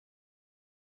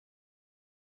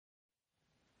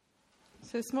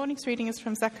So this morning's reading is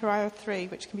from Zechariah 3,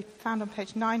 which can be found on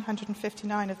page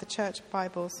 959 of the Church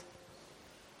Bibles.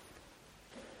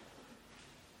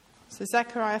 So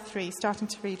Zechariah 3, starting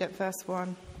to read at verse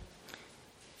 1.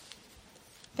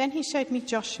 Then he showed me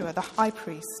Joshua, the high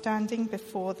priest, standing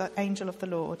before the angel of the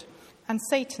Lord, and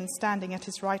Satan standing at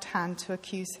his right hand to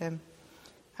accuse him.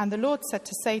 And the Lord said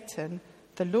to Satan,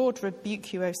 "The Lord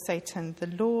rebuke you, O Satan. The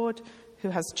Lord who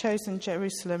has chosen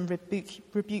Jerusalem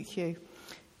rebuke you.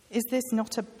 Is this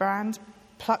not a brand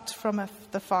plucked from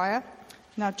the fire?"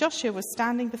 Now Joshua was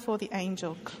standing before the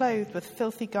angel, clothed with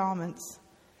filthy garments.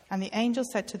 And the angel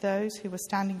said to those who were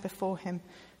standing before him,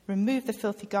 "Remove the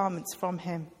filthy garments from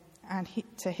him." And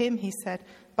to him he said,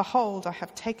 "Behold, I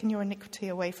have taken your iniquity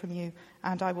away from you,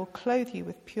 and I will clothe you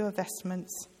with pure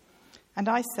vestments." And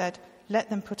I said, "Let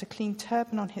them put a clean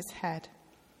turban on his head."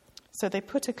 So they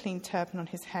put a clean turban on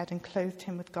his head and clothed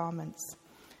him with garments.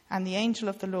 And the angel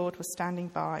of the Lord was standing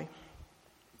by.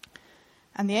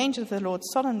 And the angel of the Lord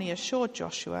solemnly assured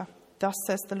Joshua, "Thus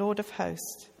says the Lord of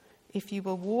hosts, if you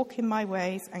will walk in my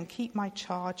ways and keep my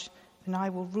charge, then I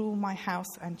will rule my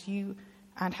house and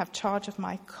have charge of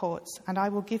my courts, and I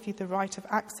will give you the right of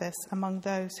access among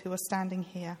those who are standing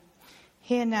here.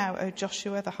 Hear now, O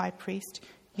Joshua the high priest,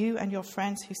 you and your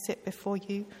friends who sit before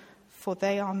you, for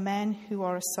they are men who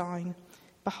are a sign.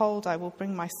 Behold, I will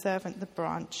bring my servant the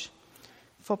branch.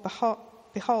 For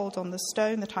behold, on the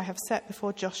stone that I have set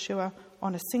before Joshua,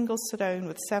 on a single stone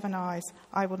with 7 eyes,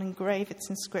 I will engrave its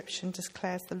inscription,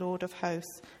 declares the Lord of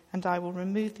hosts, and I will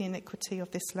remove the iniquity of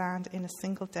this land in a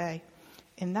single day.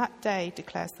 In that day,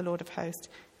 declares the Lord of hosts,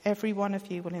 every one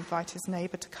of you will invite his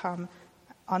neighbour to come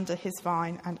under his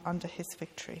vine and under his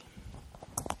fig tree."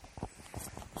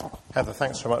 Heather,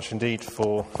 thanks very much indeed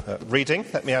for reading.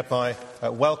 Let me add my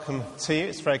welcome to you.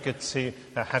 It's very good to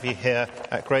have you here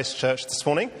at Grace Church this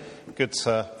morning. Good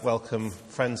to welcome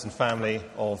friends and family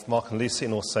of Mark and Lucy,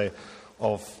 and also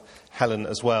of Helen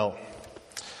as well.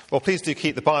 Well, please do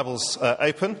keep the Bibles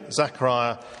open.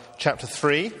 Zechariah chapter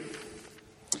 3.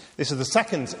 This is the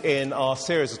second in our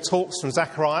series of talks from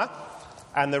Zechariah,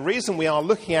 and the reason we are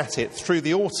looking at it through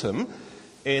the autumn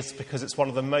is because it's one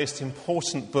of the most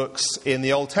important books in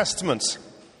the Old Testament.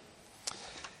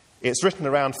 It's written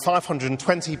around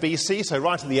 520 BC, so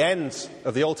right at the end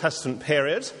of the Old Testament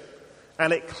period,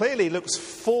 and it clearly looks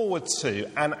forward to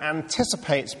and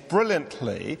anticipates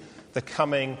brilliantly the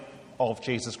coming of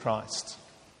Jesus Christ.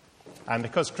 And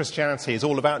because Christianity is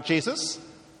all about Jesus,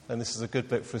 then this is a good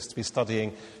book for us to be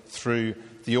studying through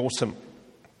the autumn.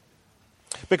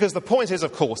 Because the point is,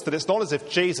 of course, that it's not as if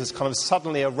Jesus kind of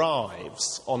suddenly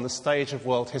arrives on the stage of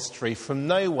world history from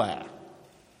nowhere.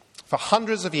 For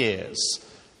hundreds of years,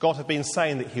 God had been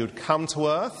saying that he would come to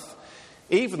earth,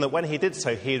 even that when he did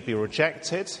so, he would be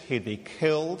rejected, he'd be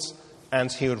killed,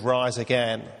 and he would rise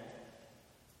again.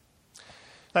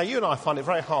 Now, you and I find it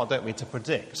very hard, don't we, to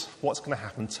predict what's going to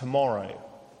happen tomorrow.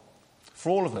 For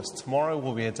all of us, tomorrow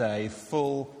will be a day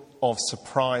full of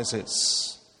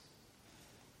surprises.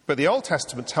 But the Old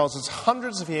Testament tells us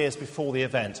hundreds of years before the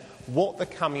event what the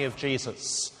coming of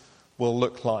Jesus will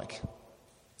look like,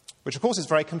 which of course is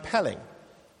very compelling.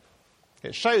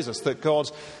 It shows us that God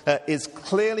is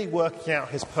clearly working out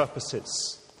his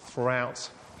purposes throughout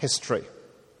history.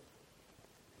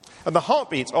 And the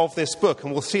heartbeat of this book,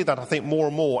 and we'll see that I think more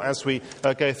and more as we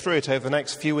go through it over the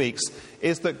next few weeks,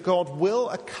 is that God will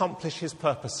accomplish his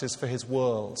purposes for his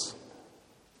world.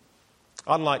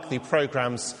 Unlike the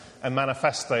programmes and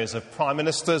manifestos of prime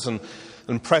ministers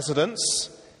and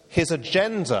presidents, his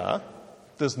agenda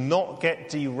does not get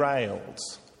derailed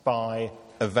by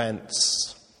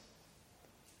events.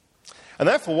 And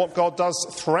therefore what God does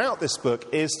throughout this book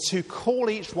is to call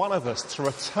each one of us to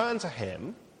return to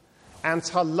him and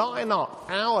to line up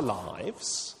our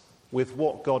lives with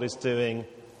what God is doing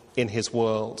in his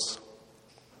world.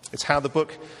 It's how the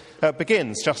book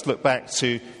begins. Just look back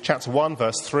to chapter 1,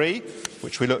 verse 3,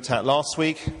 which we looked at last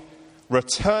week.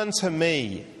 "Return to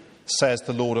me, says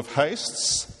the Lord of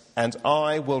hosts, and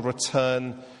I will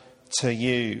return to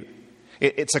you."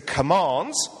 It's a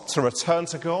command to return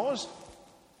to God,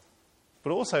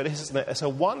 but also it's a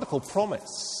wonderful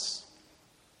promise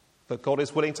that God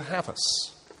is willing to have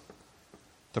us.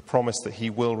 The promise that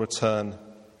he will return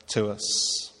to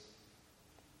us.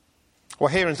 Well,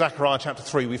 here in Zechariah chapter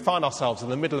 3, we find ourselves in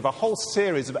the middle of a whole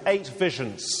series of 8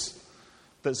 visions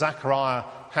that Zechariah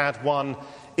had one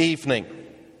evening,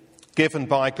 given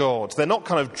by God. They're not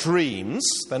kind of dreams.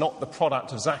 They're not the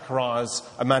product of Zechariah's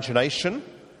imagination.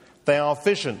 They are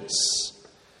visions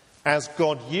as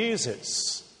God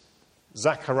uses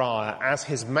Zechariah as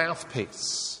his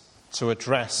mouthpiece to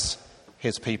address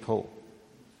his people.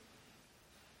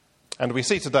 And we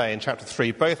see today in chapter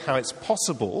 3 both how it's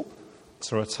possible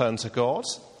to return to God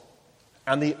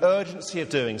and the urgency of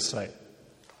doing so.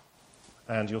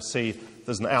 And you'll see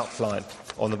there's an outline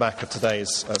on the back of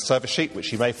today's service sheet,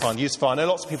 which you may find useful. I know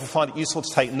lots of people find it useful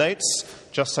to take notes,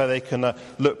 just so they can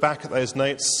look back at those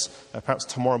notes, perhaps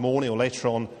tomorrow morning or later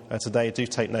on today. Do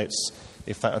take notes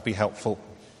if that would be helpful.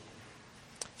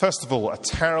 First of all, a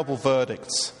terrible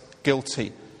verdict,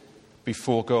 guilty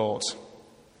before God.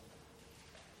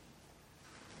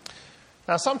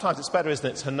 Now, sometimes it's better, isn't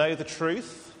it, to know the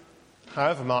truth,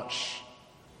 however much,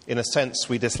 in a sense,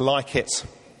 we dislike it.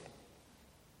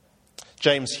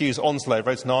 James Hughes Onslow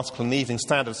wrote an article in the Evening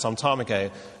Standard some time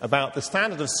ago about the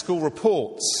standard of school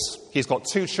reports. He's got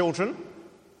 2 children,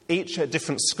 each at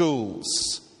different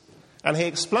schools. And he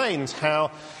explained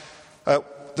how the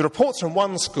reports from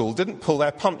one school didn't pull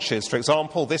their punches. For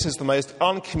example, this is the most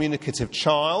uncommunicative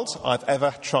child I've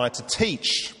ever tried to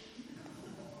teach.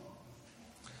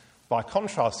 By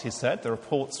contrast, he said, the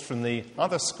reports from the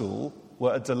other school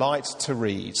were a delight to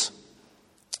read.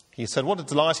 He said what a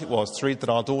delight it was to read that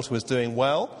our daughter was doing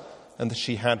well and that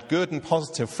she had good and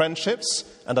positive friendships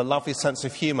and a lovely sense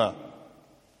of humour.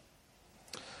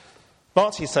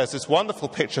 But, he says, this wonderful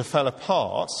picture fell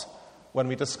apart when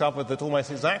we discovered that almost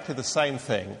exactly the same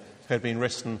thing had been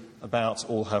written about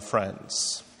all her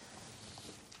friends.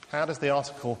 How does the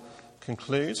article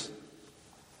conclude?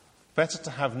 Better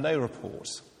to have no report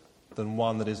than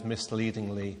one that is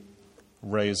misleadingly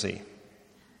rosy.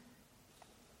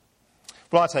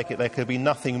 Well, I take it there could be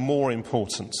nothing more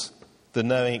important than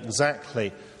knowing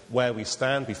exactly where we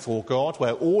stand before God,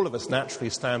 where all of us naturally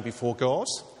stand before God,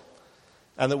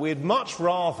 and that we'd much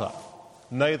rather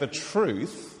know the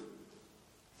truth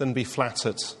than be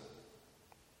flattered.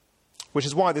 Which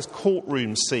is why this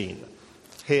courtroom scene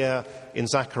here in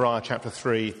Zechariah chapter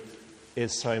 3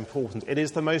 is so important. It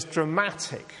is the most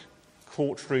dramatic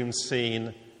courtroom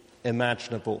scene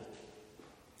imaginable.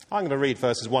 I'm going to read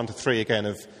verses 1 to 3 again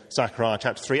of Zechariah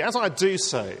chapter 3. As I do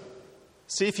so,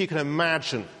 see if you can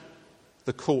imagine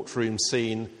the courtroom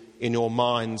scene in your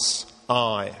mind's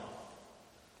eye.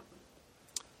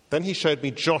 Then he showed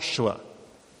me Joshua,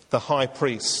 the high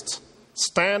priest,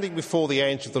 standing before the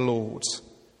angel of the Lord,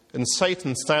 and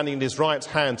Satan standing in his right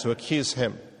hand to accuse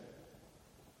him.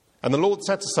 And the Lord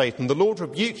said to Satan, "The Lord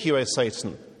rebuke you, O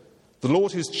Satan. The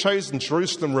Lord who's chosen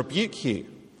Jerusalem rebuke you.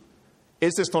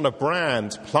 Is this not a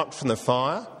brand plucked from the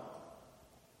fire?"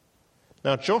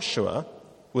 Now Joshua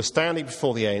was standing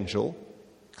before the angel,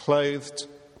 clothed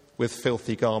with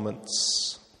filthy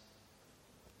garments.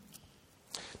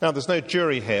 Now there's no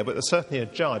jury here, but there's certainly a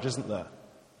judge, isn't there?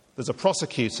 There's a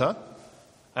prosecutor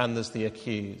and there's the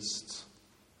accused.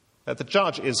 The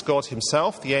judge is God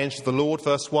himself, the angel of the Lord,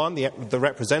 verse 1, the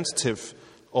representative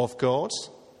of God.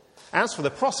 As for the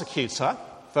prosecutor,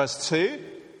 verse 2,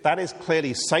 that is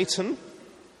clearly Satan,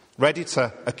 ready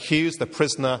to accuse the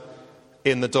prisoner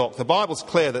in the dock. The Bible's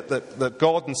clear that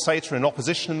God and Satan are in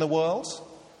opposition in the world.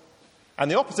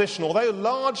 And the opposition, although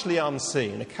largely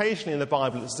unseen, occasionally in the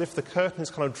Bible it's as if the curtain is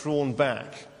kind of drawn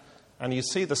back and you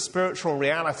see the spiritual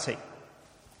reality,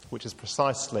 which is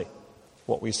precisely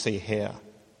what we see here.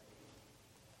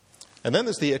 And then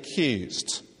there's the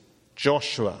accused,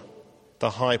 Joshua, the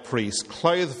high priest,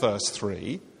 clothed, verse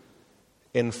 3,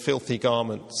 in filthy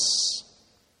garments.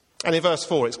 And in verse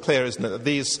 4 it's clear, isn't it, that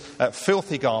these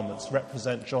filthy garments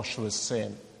represent Joshua's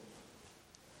sin,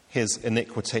 his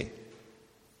iniquity.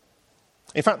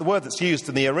 In fact, the word that's used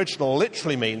in the original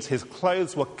literally means his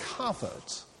clothes were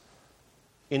covered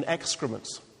in excrement.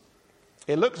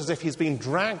 It looked as if he's been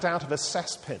dragged out of a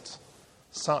cesspit.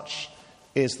 Such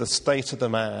is the state of the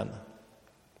man.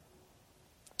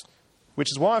 Which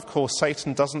is why, of course,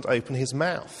 Satan doesn't open his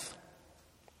mouth.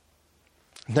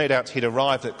 No doubt he'd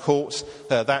arrived at court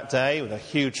that day with a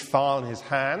huge file in his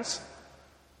hands.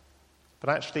 But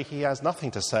actually he has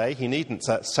nothing to say. He needn't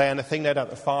say anything. No doubt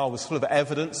the file was full of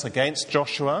evidence against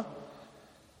Joshua.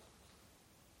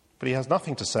 But he has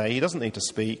nothing to say. He doesn't need to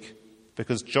speak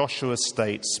because Joshua's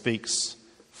state speaks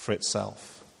for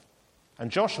itself. And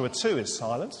Joshua too is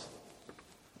silent.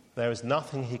 There is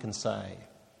nothing he can say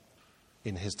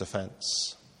in his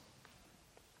defence.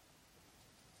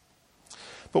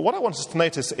 But what I want us to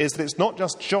notice is that it's not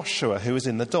just Joshua who is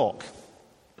in the dock,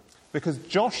 because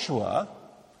Joshua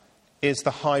is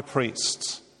the high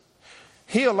priest.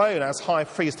 He alone, as high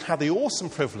priest, had the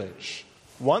awesome privilege,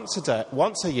 once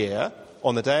a year,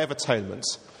 on the Day of Atonement,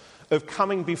 of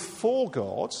coming before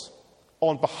God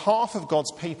on behalf of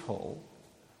God's people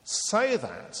so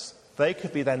that they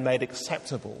could be then made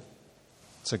acceptable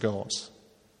to God.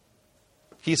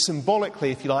 He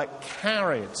symbolically, if you like,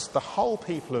 carried the whole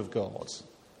people of God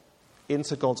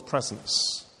into God's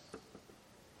presence.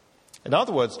 In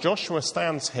other words, Joshua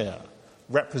stands here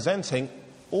representing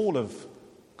all of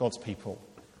God's people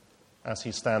as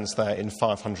he stands there in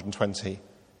 520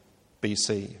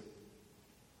 BC.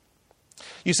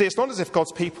 You see, it's not as if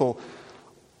God's people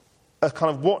are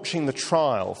kind of watching the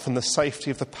trial from the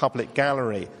safety of the public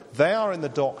gallery. They are in the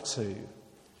dock too,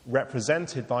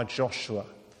 represented by Joshua,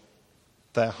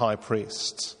 their high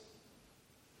priest.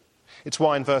 It's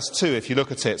why in verse 2, if you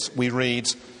look at it, we read,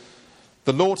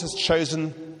 "The Lord has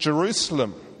chosen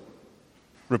Jerusalem,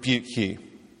 rebuke you."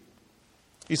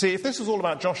 You see, if this was all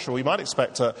about Joshua, we might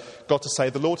expect God to say,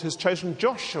 "The Lord has chosen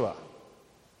Joshua,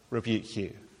 rebuke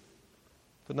you."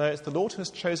 But no, it's the Lord who has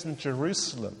chosen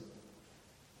Jerusalem,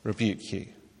 rebuke you.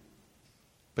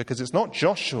 Because it's not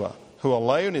Joshua who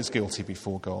alone is guilty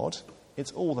before God,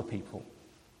 it's all the people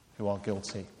who are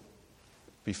guilty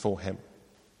before him.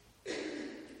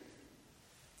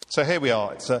 So here we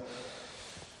are. It's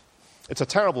a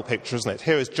terrible picture, isn't it?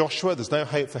 Here is Joshua, there's no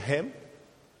hope for him,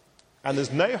 and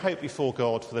there's no hope before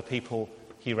God for the people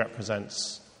he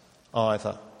represents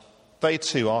either. They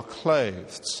too are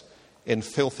clothed in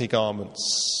filthy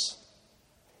garments.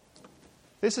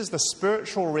 This is the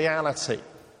spiritual reality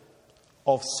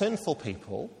of sinful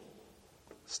people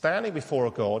standing before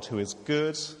a God who is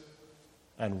good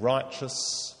and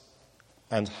righteous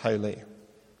and holy.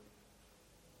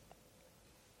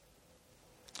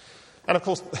 And of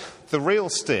course, the real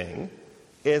sting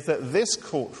is that this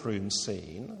courtroom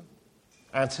scene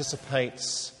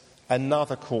anticipates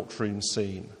another courtroom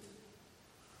scene,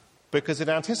 because it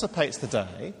anticipates the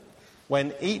day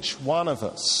when each one of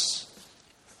us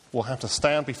will have to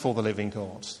stand before the living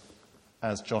God,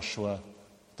 as Joshua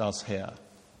does here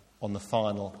on the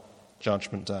final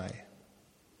judgment day.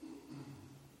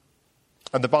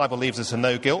 And the Bible leaves us in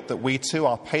no guilt that we too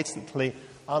are patently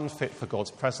unfit for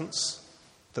God's presence,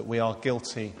 that we are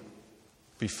guilty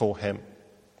before him.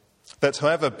 That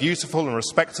however beautiful and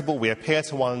respectable we appear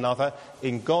to one another,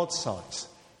 in God's sight,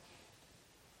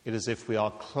 it is as if we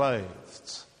are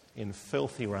clothed in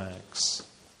filthy rags.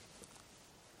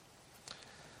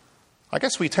 I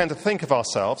guess we tend to think of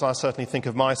ourselves, I certainly think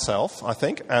of myself,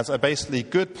 as a basically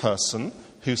good person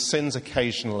who sins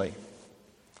occasionally.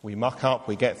 We muck up,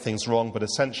 we get things wrong, but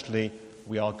essentially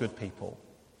we are good people.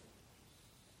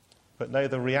 But no,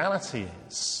 the reality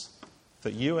is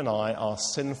that you and I are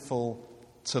sinful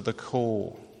to the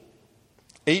core.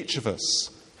 Each of us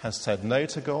has said no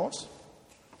to God,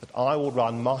 that I will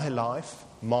run my life,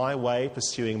 my way,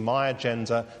 pursuing my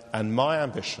agenda and my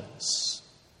ambitions.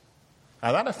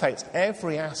 And that affects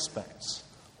every aspect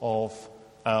of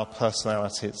our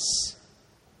personalities.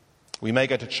 We may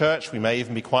go to church, we may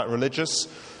even be quite religious,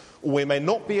 or we may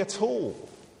not be at all.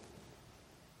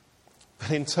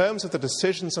 But in terms of the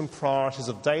decisions and priorities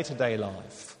of day-to-day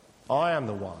life, I am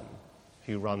the one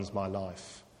who runs my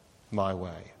life my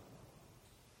way.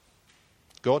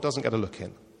 God doesn't get a look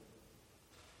in.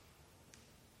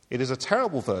 It is a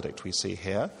terrible verdict we see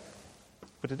here,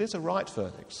 but it is a right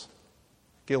verdict.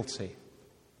 Guilty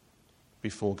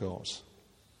before God.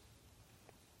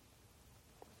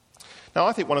 Now,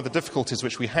 I think one of the difficulties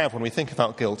which we have when we think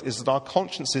about guilt is that our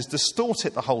consciences distort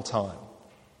it the whole time.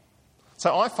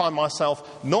 So I find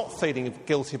myself not feeling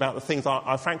guilty about the things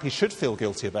I frankly should feel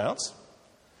guilty about,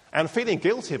 and feeling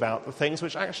guilty about the things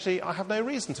which actually I have no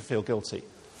reason to feel guilty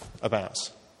about.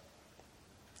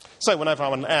 So whenever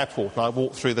I'm at an airport and I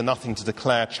walk through the nothing to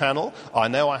declare channel, I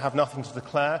know I have nothing to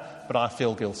declare, but I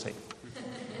feel guilty.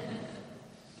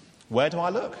 Where do I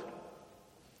look?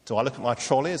 Do I look at my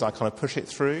trolley as I kind of push it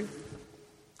through?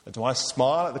 Or do I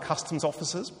smile at the customs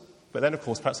officers? But then, of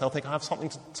course, perhaps they'll think I have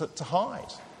something to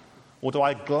hide. Or do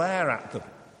I glare at them?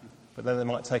 But then they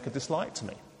might take a dislike to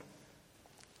me.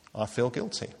 I feel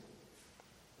guilty.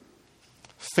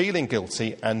 Feeling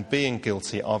guilty and being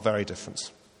guilty are very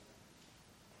different.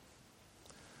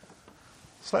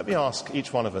 So let me ask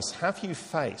each one of us, have you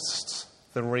faced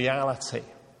the reality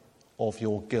of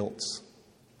your guilt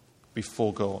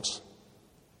before God?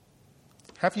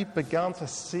 Have you begun to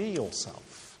see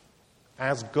yourself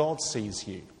as God sees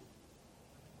you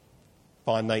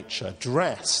by nature,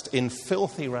 dressed in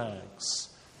filthy rags,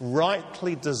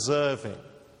 rightly deserving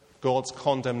God's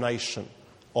condemnation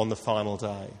on the final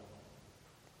day?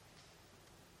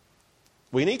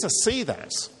 We need to see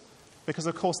that because,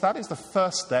 of course, that is the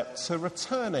first step to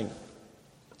returning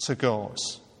to God.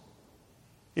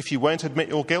 If you won't admit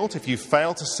your guilt, if you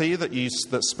fail to see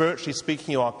that spiritually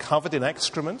speaking you are covered in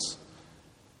excrement,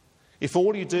 if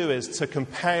all you do is to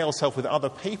compare yourself with other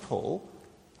people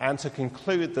and to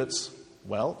conclude that,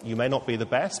 well, you may not be the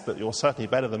best, but you're certainly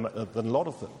better than a lot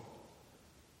of them,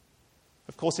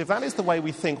 Of course, if that is the way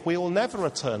we think, we will never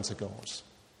return to God,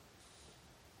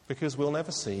 because we'll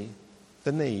never see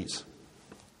the need.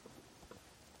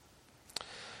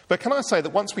 But can I say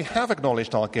that once we have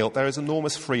acknowledged our guilt, there is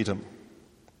enormous freedom.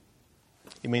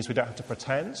 It means we don't have to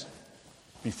pretend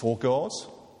before God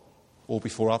or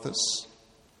before others.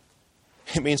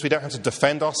 It means we don't have to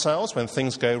defend ourselves when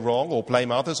things go wrong, or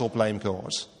blame others or blame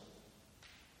God.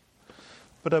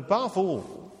 But above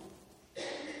all,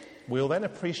 we'll then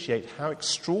appreciate how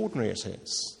extraordinary it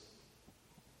is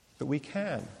that we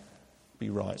can be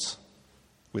right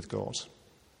with God.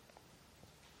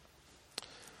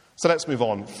 So let's move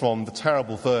on from the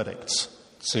terrible verdict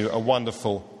to a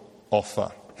wonderful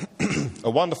offer.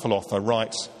 A wonderful offer,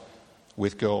 right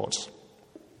with God.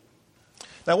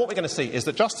 Now, what we're going to see is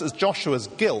that just as Joshua's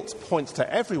guilt points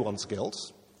to everyone's guilt,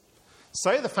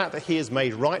 so the fact that he is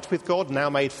made right with God, now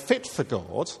made fit for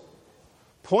God,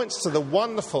 points to the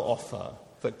wonderful offer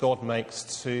that God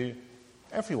makes to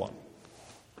everyone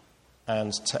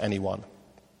and to anyone.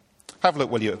 Have a look,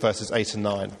 will you, at verses 8 and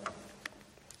 9.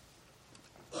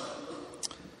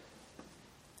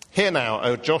 Hear now,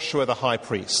 O Joshua the high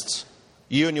priest,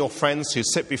 you and your friends who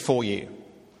sit before you,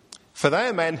 for they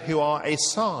are men who are a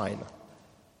sign.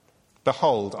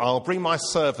 Behold, I will bring my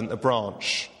servant a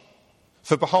branch.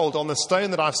 For behold, on the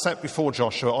stone that I have set before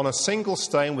Joshua, on a single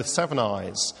stone with 7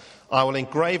 eyes, I will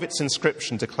engrave its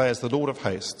inscription, declares the Lord of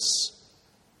hosts.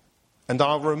 And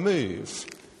I will remove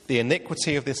the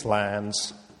iniquity of this land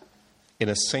in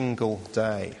a single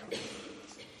day.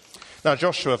 Now,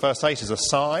 Joshua, verse 8, is a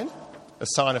sign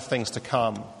of things to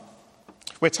come.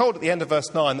 We're told at the end of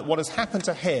verse 9 that what has happened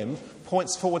to him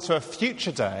points forward to a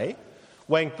future day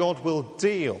when God will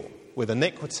deal with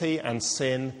iniquity and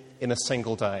sin in a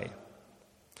single day.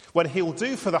 When he will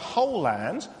do for the whole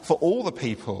land, for all the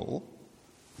people,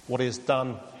 what is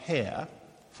done here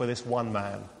for this one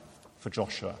man, for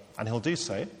Joshua. And he'll do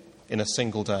so in a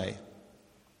single day.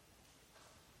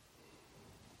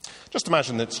 Just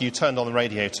imagine that you turned on the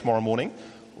radio tomorrow morning,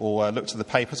 or looked at the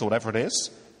papers, or whatever it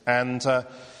is, and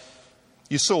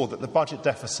you saw that the budget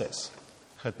deficit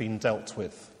had been dealt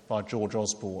with by George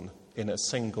Osborne in a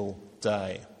single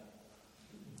day.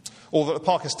 Or that the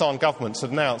Pakistan government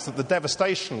had announced that the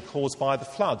devastation caused by the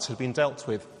floods had been dealt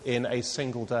with in a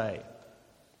single day.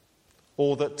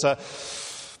 Or that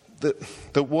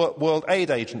the World Aid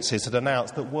agencies had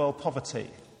announced that world poverty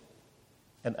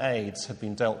and AIDS had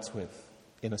been dealt with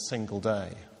in a single day.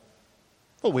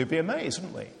 Well, we'd be amazed,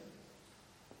 wouldn't we?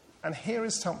 And here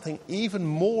is something even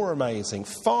more amazing,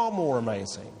 far more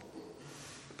amazing.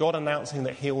 God announcing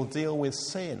that he will deal with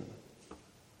sin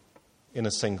in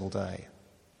a single day.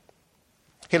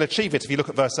 He'll achieve it, if you look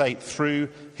at verse 8, through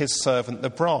his servant the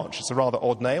branch. It's a rather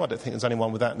odd name. I don't think there's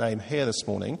anyone with that name here this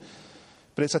morning.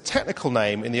 But it's a technical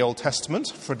name in the Old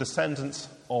Testament for a descendant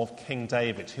of King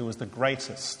David, who was the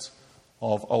greatest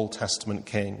of Old Testament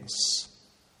kings.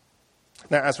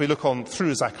 Now, as we look on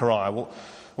through Zechariah,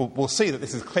 we'll see that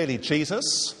this is clearly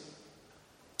Jesus.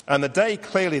 And the day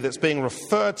clearly that's being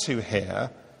referred to here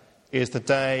is the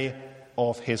day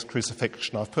of his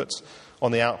crucifixion. I've put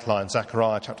on the outline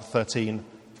Zechariah chapter 13,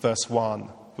 verse 1,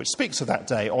 which speaks of that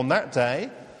day. On that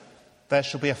day, there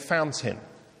shall be a fountain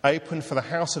opened for the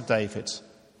house of David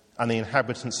and the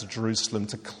inhabitants of Jerusalem,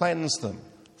 to cleanse them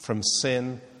from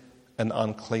sin and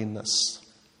uncleanness.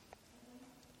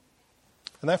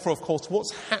 And therefore, of course,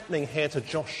 what's happening here to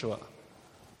Joshua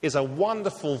is a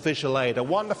wonderful visual aid, a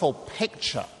wonderful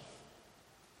picture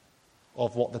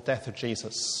of what the death of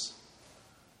Jesus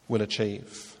will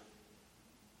achieve.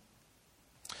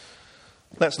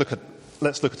 Let's look at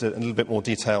it in a little bit more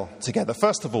detail together.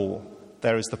 First of all,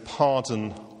 there is the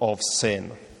pardon of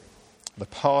sin. The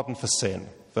pardon for sin,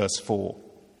 verse 4.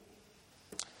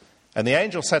 And the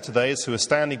angel said to those who were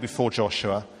standing before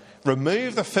Joshua,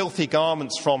 "Remove the filthy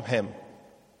garments from him."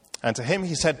 And to him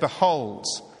he said, "Behold,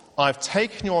 I've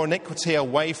taken your iniquity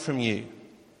away from you."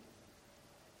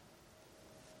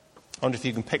 I wonder if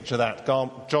you can picture that.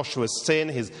 Joshua's sin,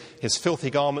 his filthy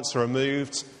garments are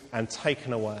removed and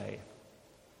taken away.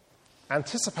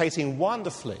 Anticipating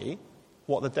wonderfully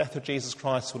what the death of Jesus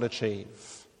Christ will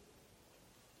achieve.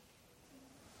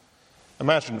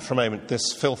 Imagine for a moment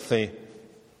this filthy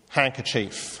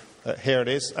handkerchief. Here it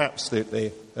is,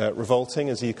 absolutely revolting,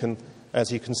 as you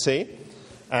can see.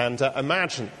 And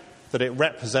imagine that it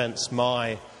represents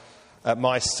my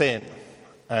sin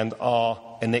and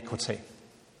our iniquity.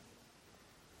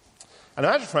 And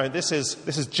imagine for a moment, this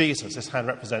is Jesus. This hand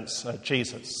represents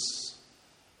Jesus.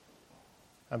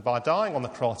 And by dying on the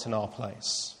cross in our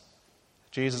place,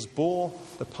 Jesus bore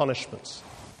the punishment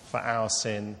for our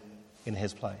sin in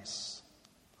his place.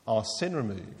 Our sin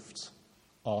removed,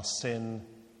 our sin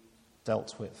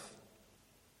dealt with.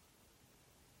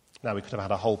 Now, we could have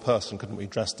had a whole person, couldn't we,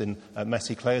 dressed in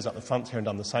messy clothes up the front here and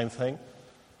done the same thing.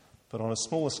 But on a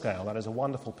smaller scale, that is a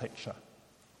wonderful picture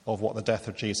of what the death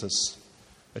of Jesus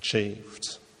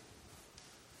achieved.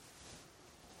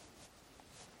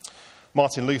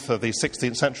 Martin Luther, the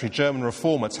 16th century German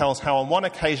reformer, tells how on one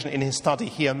occasion in his study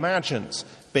he imagined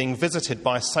being visited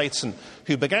by Satan,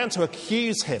 who began to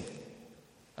accuse him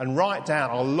and write down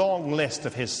a long list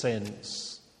of his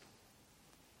sins.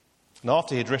 And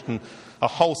after he had written a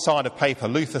whole side of paper,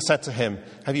 Luther said to him,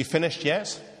 "Have you finished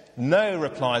yet?" "No,"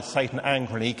 replied Satan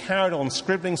angrily. He carried on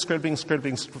scribbling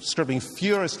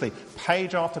furiously,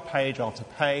 page after page after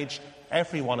page,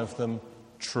 every one of them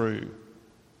true.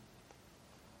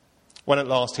 When at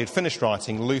last he had finished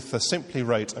writing, Luther simply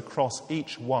wrote across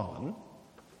each one,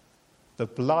 "The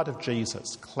blood of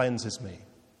Jesus cleanses me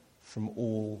from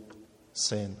all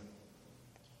sin."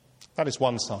 That is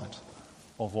one side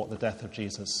of what the death of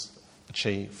Jesus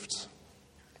achieved.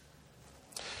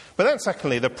 But then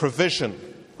secondly, the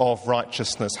provision of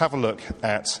righteousness. Have a look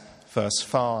at verse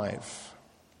 5.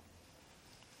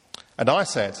 "And I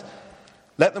said,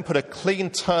 let them put a clean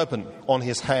turban on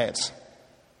his head.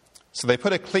 So they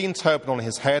put a clean turban on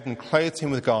his head and clothed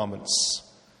him with garments.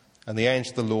 And the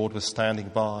angel of the Lord was standing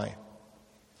by."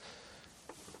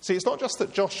 See, it's not just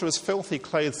that Joshua's filthy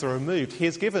clothes are removed. He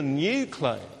is given new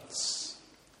clothes.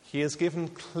 He is given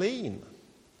clean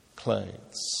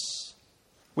clothes,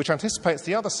 which anticipates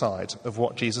the other side of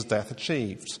what Jesus' death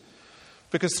achieved.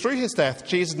 Because through his death,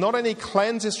 Jesus not only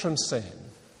cleanses from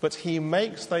sin, but he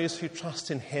makes those who trust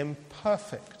in him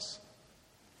perfect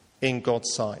in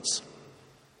God's sight.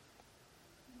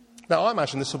 Now, I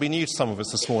imagine this will be new to some of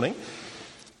us this morning.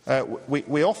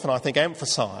 We often, I think,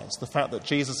 emphasise the fact that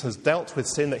Jesus has dealt with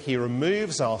sin, that he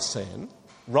removes our sin,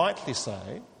 rightly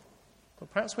so,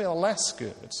 but perhaps we are less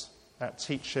good at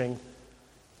teaching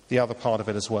the other part of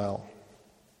it as well.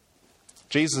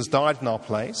 Jesus died in our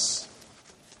place.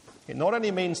 It not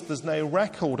only means there's no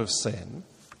record of sin,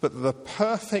 but that the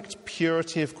perfect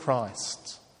purity of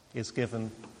Christ is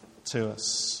given to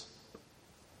us.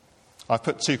 I've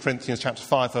put 2 Corinthians chapter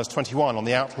 5, verse 21 on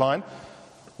the outline,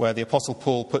 where the Apostle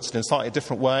Paul puts it in a slightly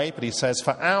different way, but he says,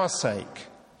 "For our sake,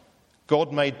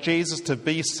 God made Jesus to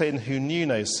be sin who knew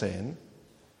no sin,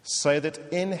 so that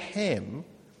in him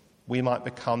we might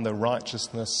become the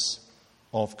righteousness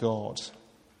of God."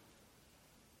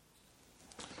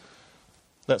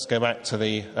 Let's go back to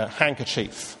the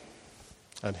handkerchief.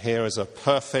 And here is a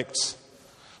perfect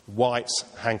white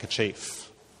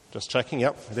handkerchief. Just checking,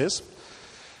 yep, it is.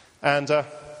 And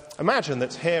imagine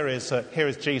that here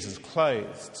is Jesus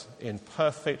clothed in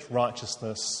perfect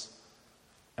righteousness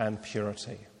and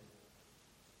purity.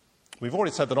 We've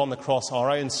already said that on the cross our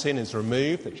own sin is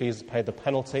removed, that Jesus paid the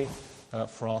penalty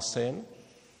for our sin.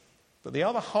 But the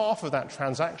other half of that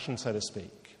transaction, so to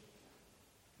speak,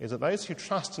 is that those who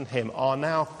trust in him are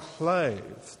now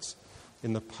clothed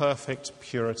in the perfect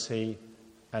purity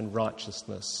and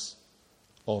righteousness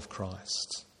of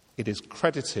Christ. It is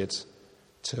credited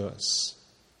to us.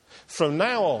 From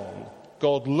now on,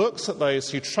 God looks at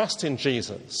those who trust in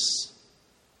Jesus,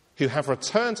 who have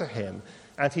returned to him,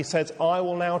 and he says, "I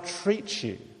will now treat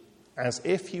you as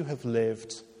if you have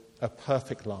lived a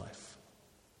perfect life.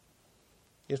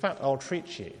 In fact, I'll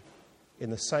treat you in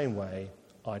the same way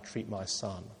I treat my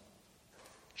son,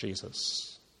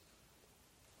 Jesus."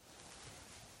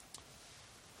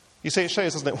 You see, it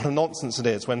shows, doesn't it, what a nonsense it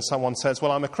is when someone says,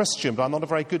 "Well, I'm a Christian, but I'm not a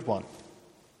very good one."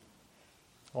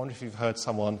 I wonder if you've heard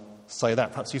someone say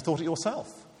that. Perhaps you've thought it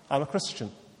yourself. "I'm a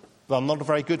Christian, but I'm not a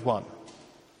very good one."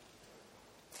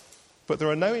 But there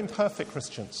are no imperfect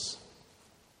Christians.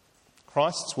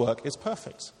 Christ's work is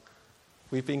perfect.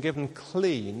 We've been given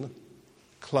clean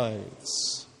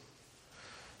clothes.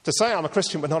 To say I'm a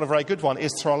Christian but not a very good one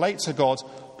is to relate to God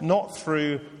not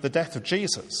through the death of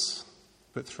Jesus,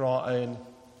 but through our own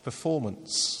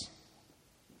performance.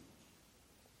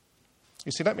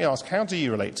 You see, let me ask, how do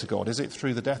you relate to God? Is it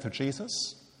through the death of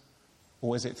Jesus,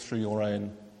 or is it through your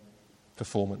own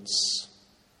performance?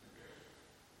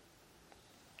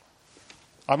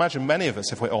 I imagine many of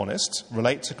us, if we're honest,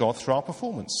 relate to God through our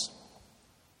performance.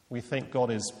 We think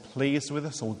God is pleased with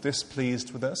us or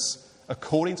displeased with us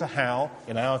according to how,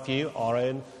 in our view, our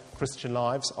own Christian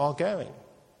lives are going.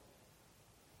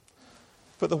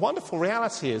 But the wonderful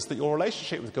reality is that your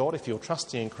relationship with God, if you're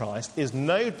trusting in Christ, is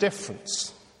no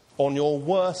different on your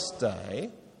worst day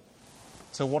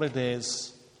to what it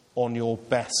is on your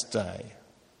best day.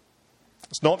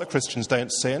 It's not that Christians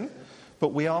don't sin, but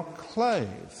we are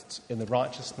clothed in the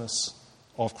righteousness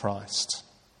of Christ.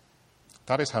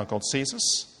 That is how God sees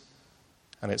us,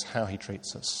 and it's how he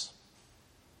treats us.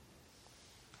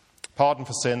 Pardon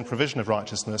for sin, provision of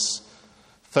righteousness.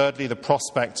 Thirdly, the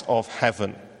prospect of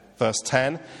heaven. Verse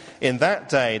 10, in that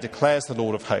day, declares the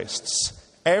Lord of hosts,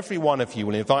 every one of you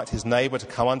will invite his neighbour to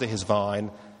come under his vine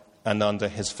and under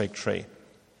his fig tree.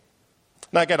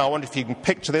 Now again, I wonder if you can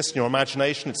picture this in your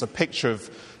imagination. It's a picture of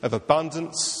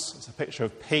abundance, it's a picture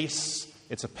of peace,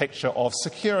 it's a picture of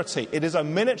security. It is a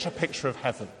miniature picture of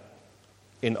heaven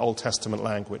in Old Testament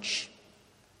language.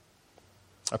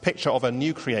 A picture of a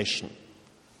new creation.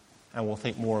 And we'll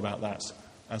think more about that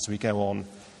as we go on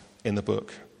in the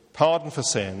book. Pardon for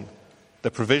sin,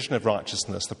 the provision of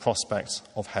righteousness, the prospect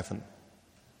of heaven.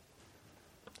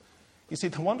 You see,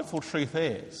 the wonderful truth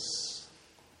is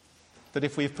that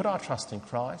if we've put our trust in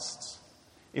Christ,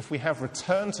 if we have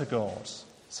returned to God,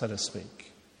 so to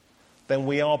speak, then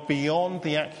we are beyond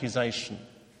the accusation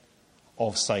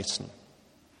of Satan.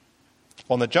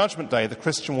 On the judgment day, the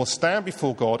Christian will stand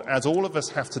before God, as all of us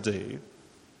have to do,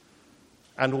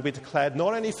 and will be declared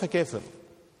not only forgiven,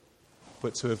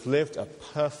 but to have lived a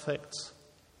perfect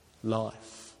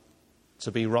life,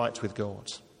 to be right with God.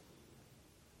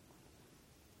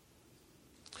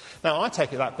 Now, I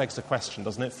take it that begs the question,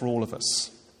 doesn't it, for all of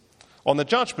us? On the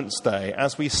judgment day,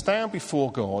 as we stand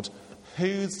before God,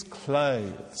 whose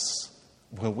clothes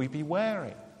will we be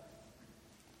wearing?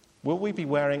 Will we be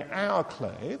wearing our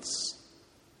clothes,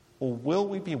 or will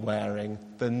we be wearing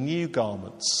the new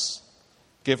garments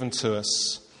given to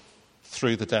us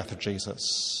through the death of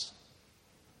Jesus?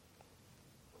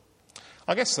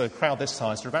 I guess the crowd this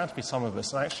size, there are bound to be some of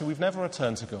us, and actually we've never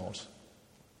returned to God.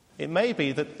 It may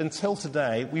be that until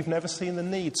today we've never seen the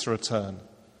need to return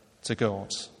to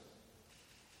God.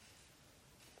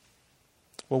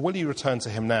 Well, will you return to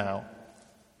him now,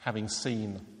 having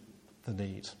seen the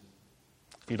need?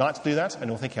 If you'd like to do that, and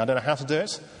you're thinking, I don't know how to do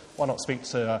it, why not speak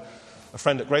to a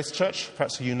friend at Grace Church,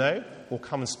 perhaps who you know, or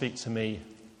come and speak to me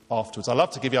afterwards. I've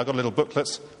got a little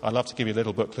booklet. I'd love to give you a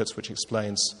little booklet which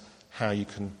explains how you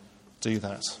can do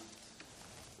that.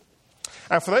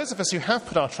 And for those of us who have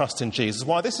put our trust in Jesus,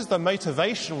 why this is the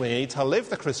motivation we need to live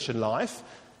the Christian life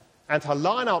and to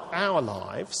line up our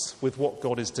lives with what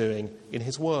God is doing in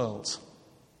his world.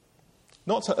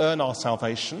 Not to earn our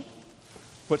salvation,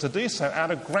 but to do so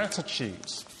out of gratitude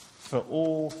for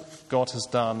all God has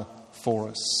done for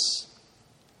us.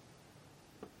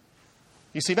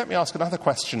 You see, let me ask another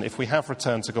question. If we have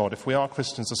returned to God, if we are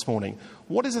Christians this morning,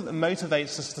 what is it that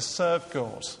motivates us to serve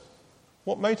God?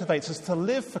 What motivates us to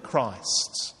live for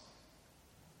Christ?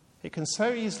 It can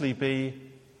so easily be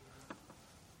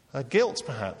a guilt,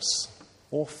 perhaps,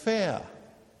 or fear,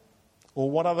 or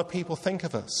what other people think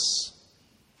of us.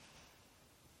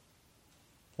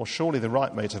 Or surely the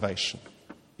right motivation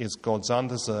is God's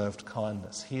undeserved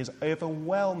kindness. He is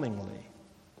overwhelmingly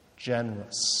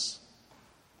generous.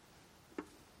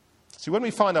 See, when we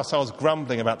find ourselves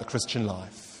grumbling about the Christian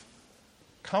life,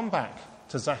 come back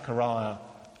to Zechariah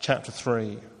chapter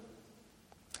 3.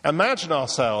 Imagine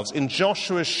ourselves in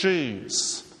Joshua's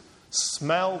shoes,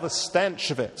 smell the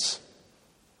stench of it,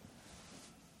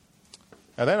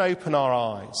 and then open our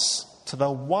eyes to the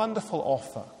wonderful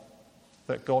offer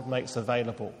that God makes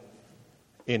available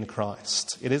in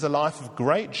Christ. It is a life of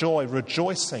great joy,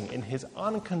 rejoicing in his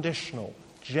unconditional,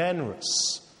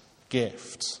 generous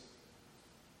gift.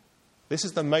 This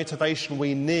is the motivation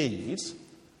we need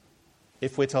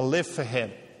if we're to live for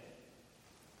him.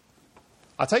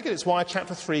 I take it it's why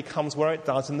chapter 3 comes where it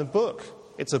does in the book.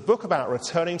 It's a book about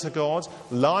returning to God,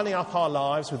 lining up our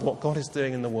lives with what God is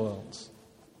doing in the world.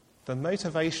 The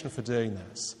motivation for doing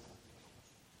that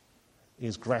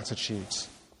is gratitude,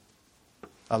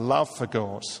 a love for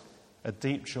God, a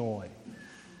deep joy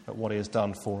at what he has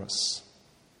done for us.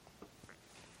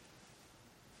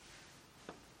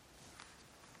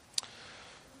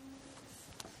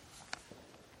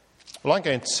 Well, I'm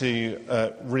going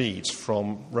to read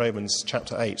from Romans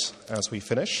chapter 8 as we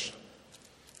finish.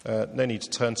 No need to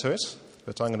turn to it,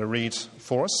 but I'm going to read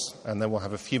for us, and then we'll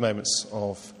have a few moments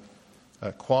of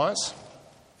quiet,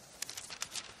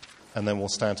 and then we'll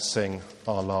stand to sing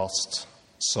our last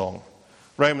song.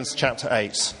 Romans chapter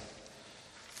 8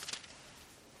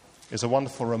 is a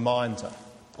wonderful reminder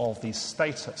of the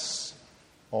status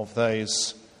of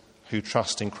those who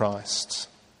trust in Christ,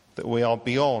 that we are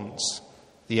beyond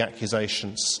the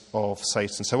accusations of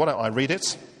Satan. So why don't I read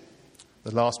it,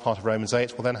 the last part of Romans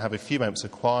 8. We'll then have a few moments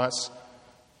of quiet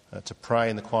to pray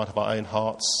in the quiet of our own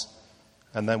hearts,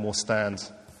 and then we'll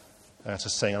stand to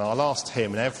sing. And our last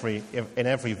hymn in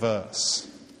every verse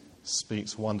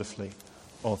speaks wonderfully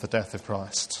of the death of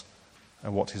Christ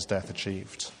and what his death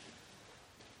achieved.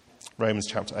 Romans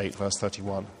chapter 8, verse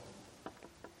 31.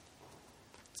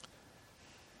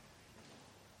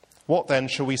 What then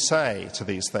shall we say to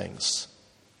these things?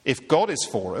 If God is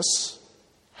for us,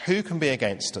 who can be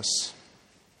against us?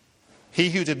 He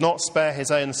who did not spare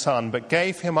his own son, but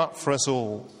gave him up for us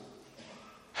all,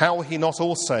 how will he not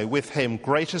also with him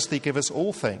graciously give us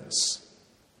all things?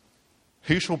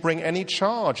 Who shall bring any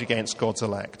charge against God's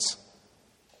elect?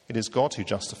 It is God who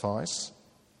justifies.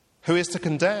 Who is to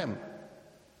condemn?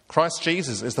 Christ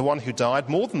Jesus is the one who died,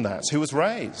 more than that, who was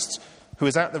raised, who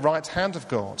is at the right hand of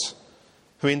God,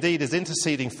 who indeed is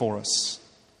interceding for us.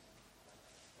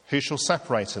 Who shall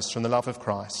separate us from the love of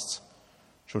Christ?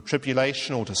 Shall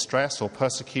tribulation or distress or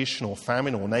persecution or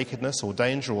famine or nakedness or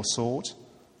danger or sword?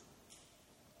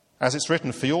 As it's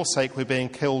written, for your sake we're being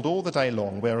killed all the day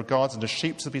long. We're regarded as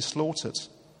sheep to be slaughtered.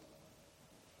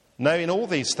 No, in all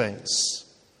these things,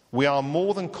 we are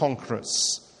more than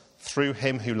conquerors through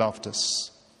him who loved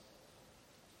us.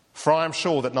 For I am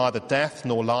sure that neither death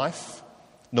nor life,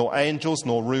 nor angels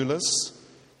nor rulers,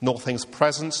 nor things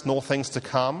present nor things to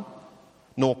come,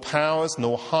 nor powers,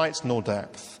 nor height, nor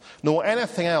depth, nor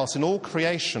anything else in all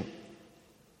creation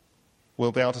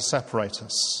will be able to separate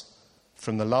us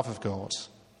from the love of God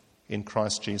in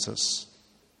Christ Jesus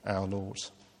our Lord.